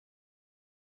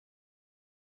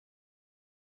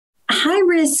high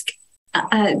risk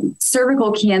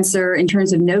cervical cancer in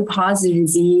terms of node positive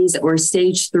disease or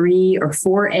stage 3 or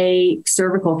 4A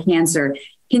cervical cancer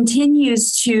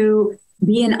continues to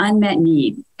be an unmet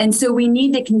need. And so we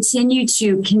need to continue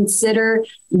to consider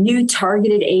new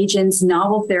targeted agents,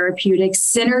 novel therapeutics,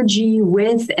 synergy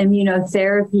with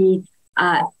immunotherapy,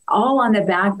 all on the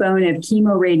backbone of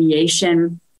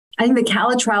chemoradiation. I think the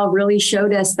CALA trial really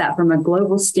showed us that from a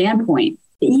global standpoint,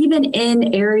 even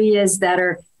in areas that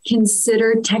are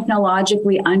considered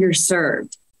technologically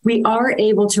underserved, we are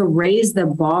able to raise the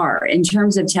bar in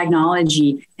terms of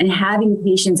technology and having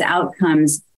patients'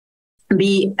 outcomes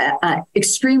be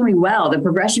extremely well. The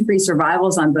progression-free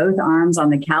survivals on both arms on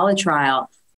the CALA trial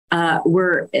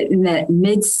were in the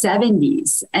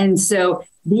mid-70s. And so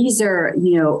these are,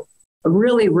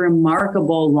 really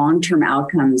remarkable long-term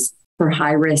outcomes for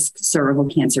high-risk cervical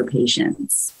cancer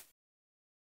patients.